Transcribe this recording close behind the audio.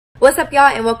What's up, y'all,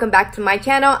 and welcome back to my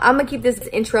channel. I'm gonna keep this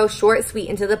intro short, sweet,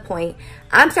 and to the point.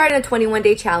 I'm starting a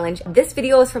 21-day challenge. This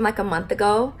video is from like a month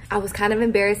ago. I was kind of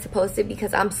embarrassed to post it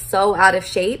because I'm so out of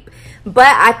shape, but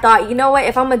I thought, you know what,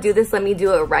 if I'm gonna do this, let me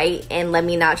do it right and let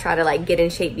me not try to like get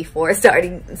in shape before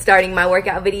starting my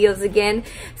workout videos again.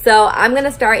 So I'm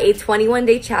gonna start a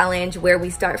 21-day challenge where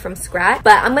we start from scratch,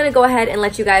 but I'm gonna go ahead and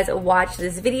let you guys watch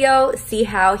this video, see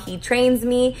how he trains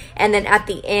me, and then at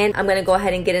the end, I'm gonna go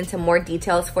ahead and get into more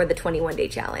details for the 21-day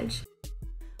challenge.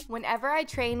 Whenever I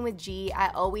train with G, I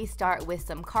always start with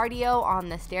some cardio on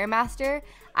the Stairmaster.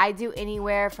 I do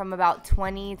anywhere from about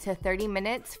 20 to 30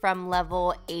 minutes from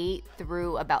level 8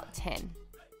 through about 10.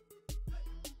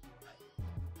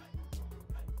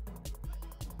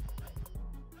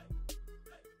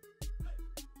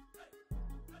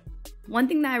 One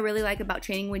thing that I really like about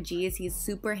training with G is he's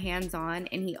super hands-on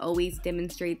and he always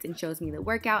demonstrates and shows me the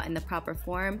workout in the proper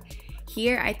form.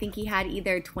 Here, I think he had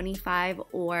either 25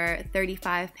 or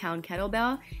 35 pound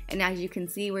kettlebell, and as you can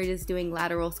see, we're just doing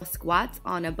lateral squats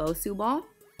on a Bosu ball.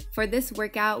 For this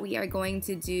workout, we are going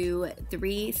to do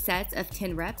 3 sets of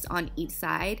 10 reps on each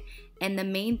side, and the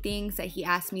main things that he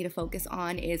asked me to focus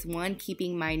on is 1,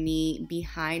 keeping my knee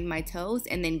behind my toes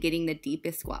and then getting the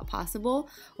deepest squat possible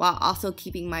while also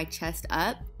keeping my chest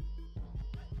up.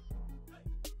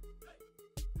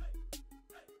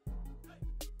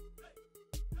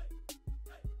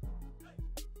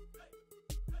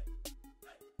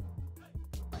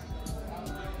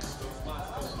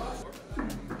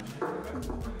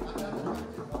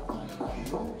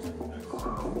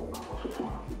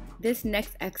 This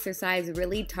next exercise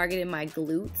really targeted my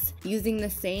glutes. Using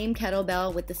the same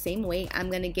kettlebell with the same weight,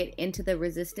 I'm gonna get into the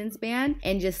resistance band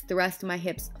and just thrust my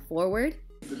hips forward.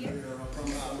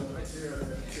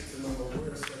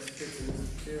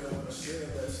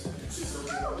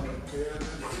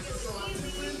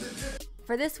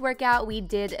 For this workout, we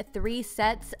did 3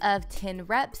 sets of 10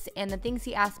 reps, and the things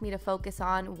he asked me to focus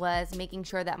on was making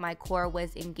sure that my core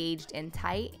was engaged and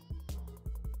tight.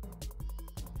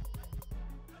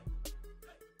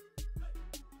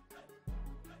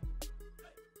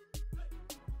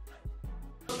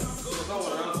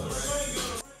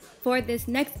 For this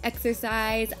next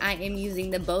exercise, I am using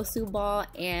the Bosu ball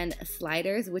and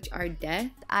sliders, which are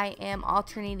death. I am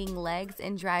alternating legs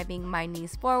and driving my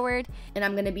knees forward, and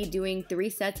I'm gonna be doing 3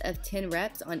 sets of 10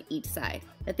 reps on each side.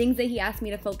 The things that he asked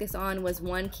me to focus on was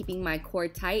 1, keeping my core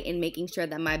tight and making sure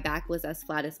that my back was as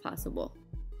flat as possible.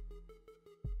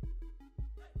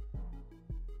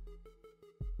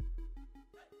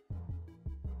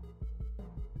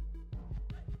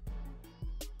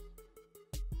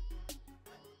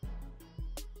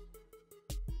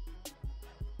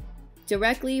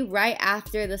 Directly right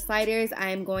after the sliders,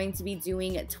 I am going to be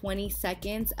doing 20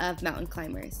 seconds of mountain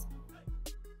climbers.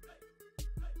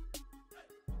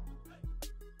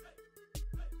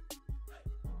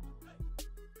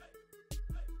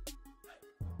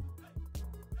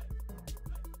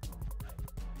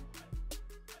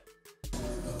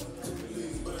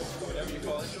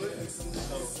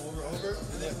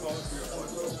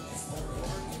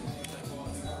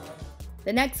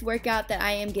 The next workout that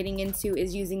I am getting into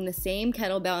is using the same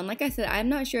kettlebell, and like I said, I'm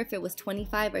not sure if it was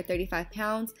 25 or 35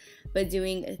 pounds, but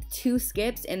doing 2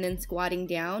 skips and then squatting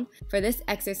down. For this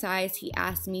exercise, he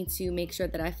asked me to make sure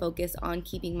that I focus on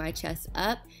keeping my chest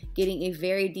up, getting a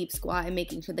very deep squat and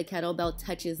making sure the kettlebell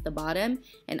touches the bottom,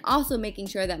 and also making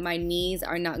sure that my knees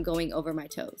are not going over my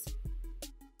toes.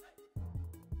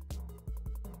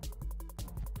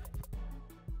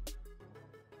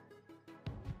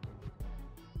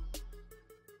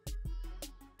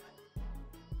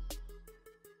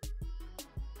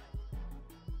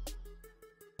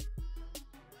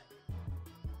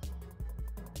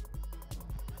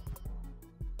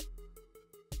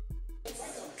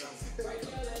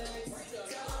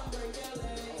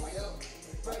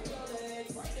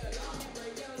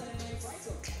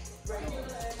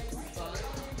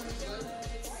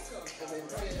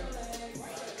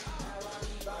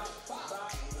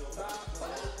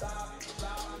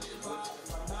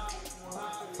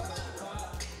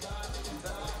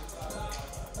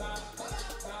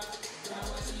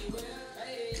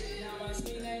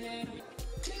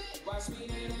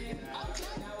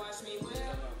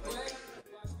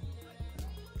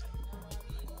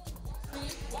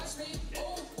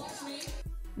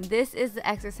 This is the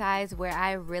exercise where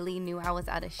I really knew I was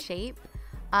out of shape.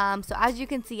 So as you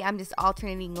can see, I'm just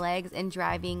alternating legs and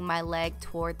driving my leg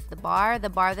towards the bar. The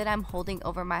bar that I'm holding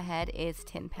over my head is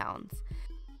 10 pounds.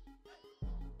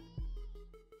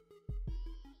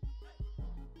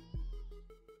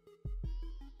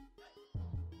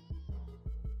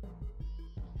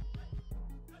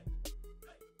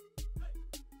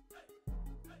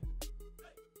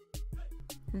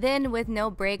 Then with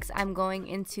no breaks, I'm going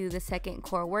into the second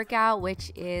core workout,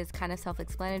 which is kind of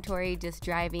self-explanatory, just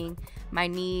driving my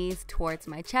knees towards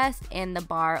my chest and the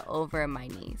bar over my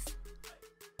knees.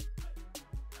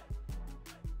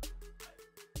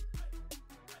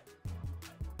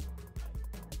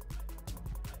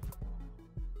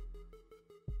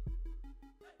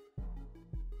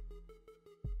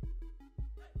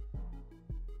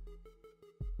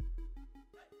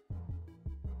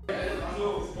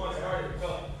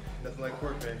 Nothing like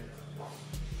pork, man.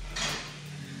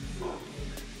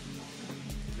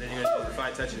 Then you're gonna do the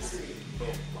 5 touches. Boom.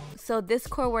 So this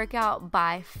core workout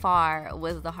by far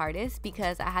was the hardest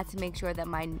because I had to make sure that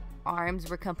my arms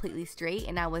were completely straight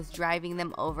and I was driving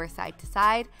them over side to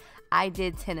side. I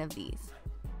did 10 of these.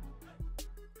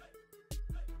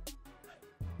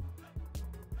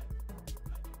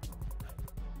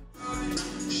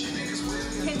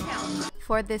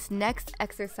 For this next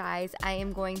exercise, I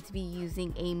am going to be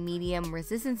using a medium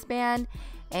resistance band,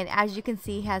 and as you can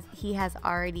see, he has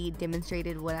already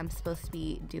demonstrated what I'm supposed to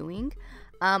be doing.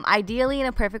 Ideally, in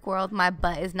a perfect world, my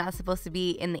butt is not supposed to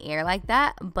be in the air like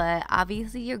that, but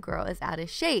obviously your girl is out of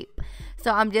shape.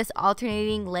 So I'm just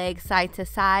alternating legs side to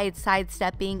side,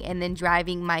 sidestepping, and then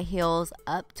driving my heels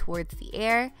up towards the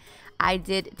air. I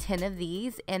did 10 of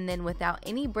these, and then without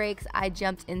any breaks, I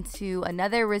jumped into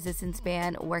another resistance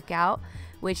band workout,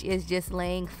 which is just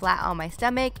laying flat on my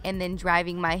stomach and then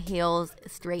driving my heels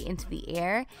straight into the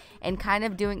air and kind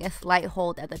of doing a slight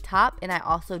hold at the top, and I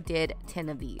also did 10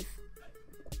 of these.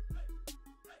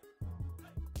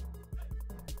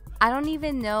 I don't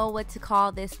even know what to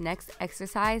call this next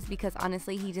exercise because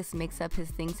honestly, he just makes up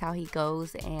his things how he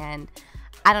goes, and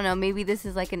I don't know, maybe this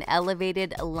is like an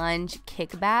elevated lunge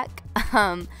kickback.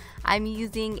 I'm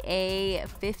using a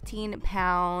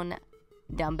 15-pound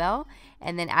dumbbell,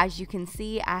 and then as you can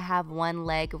see, I have one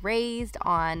leg raised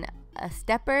on a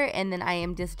stepper, and then I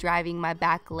am just driving my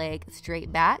back leg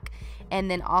straight back,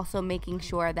 and then also making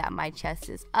sure that my chest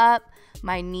is up,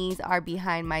 my knees are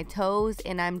behind my toes,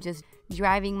 and I'm just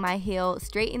driving my heel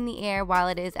straight in the air while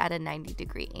it is at a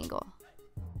 90-degree angle.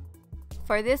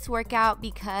 For this workout,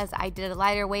 because I did a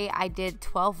lighter weight, I did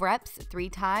 12 reps 3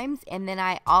 times, and then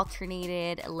I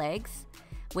alternated legs,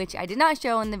 which I did not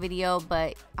show in the video,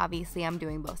 but obviously I'm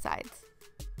doing both sides.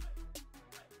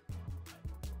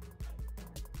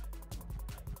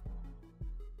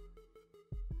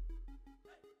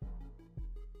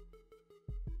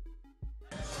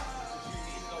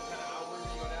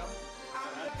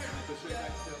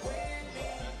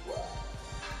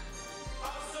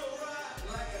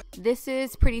 This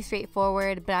is pretty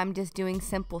straightforward, but I'm just doing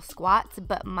simple squats,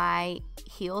 but my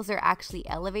heels are actually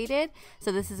elevated,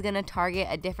 so this is going to target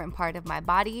a different part of my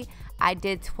body. I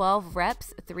did 12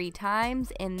 reps 3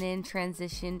 times and then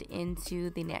transitioned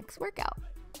into the next workout.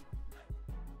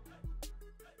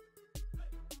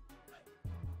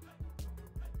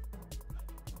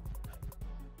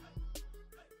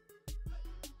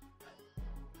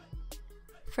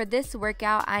 For this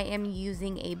workout, I am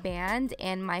using a band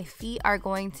and my feet are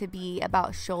going to be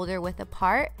about shoulder width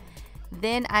apart.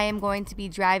 Then I am going to be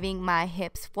driving my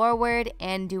hips forward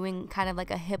and doing kind of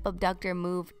like a hip abductor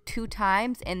move 2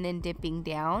 times and then dipping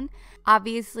down.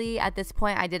 Obviously, at this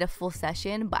point, I did a full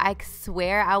session, but I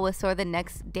swear I was sore the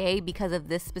next day because of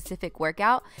this specific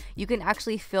workout. You can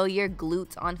actually feel your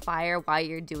glutes on fire while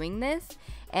you're doing this.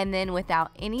 And then without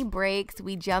any breaks,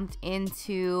 we jumped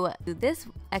into this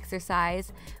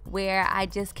exercise where I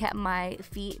just kept my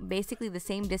feet basically the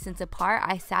same distance apart.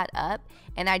 I sat up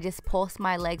and I just pulsed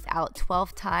my legs out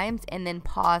 12 times and then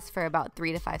paused for about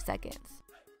 3 to 5 seconds.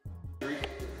 3,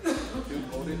 2,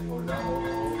 hold it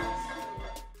down.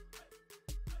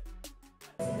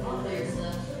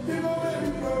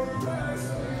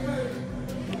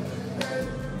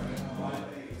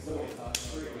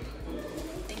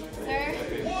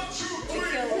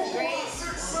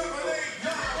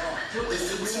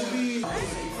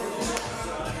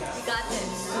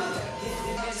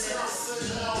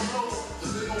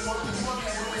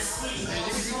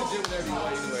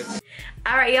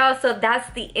 Alright y'all, so that's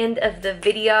the end of the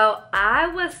video. I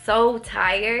was so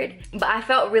tired, but I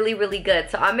felt really good.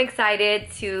 So I'm excited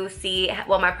to see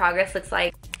what my progress looks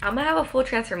like. I'm gonna have a full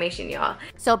transformation, y'all.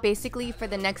 So basically for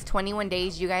the next 21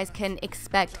 days, you guys can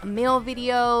expect meal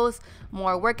videos,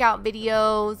 more workout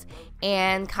videos,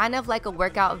 and kind of like a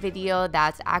workout video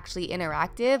that's actually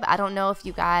interactive. I don't know if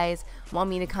you guys want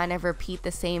me to kind of repeat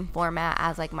the same format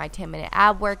as like my 10-minute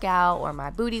ab workout or my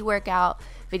booty workout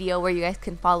video where you guys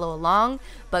can follow along,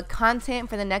 but content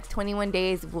for the next 21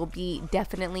 days will be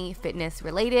definitely fitness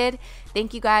related.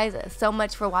 Thank you guys so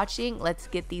much for watching. Let's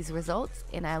get these results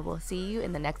and I will see you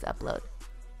in the next upload.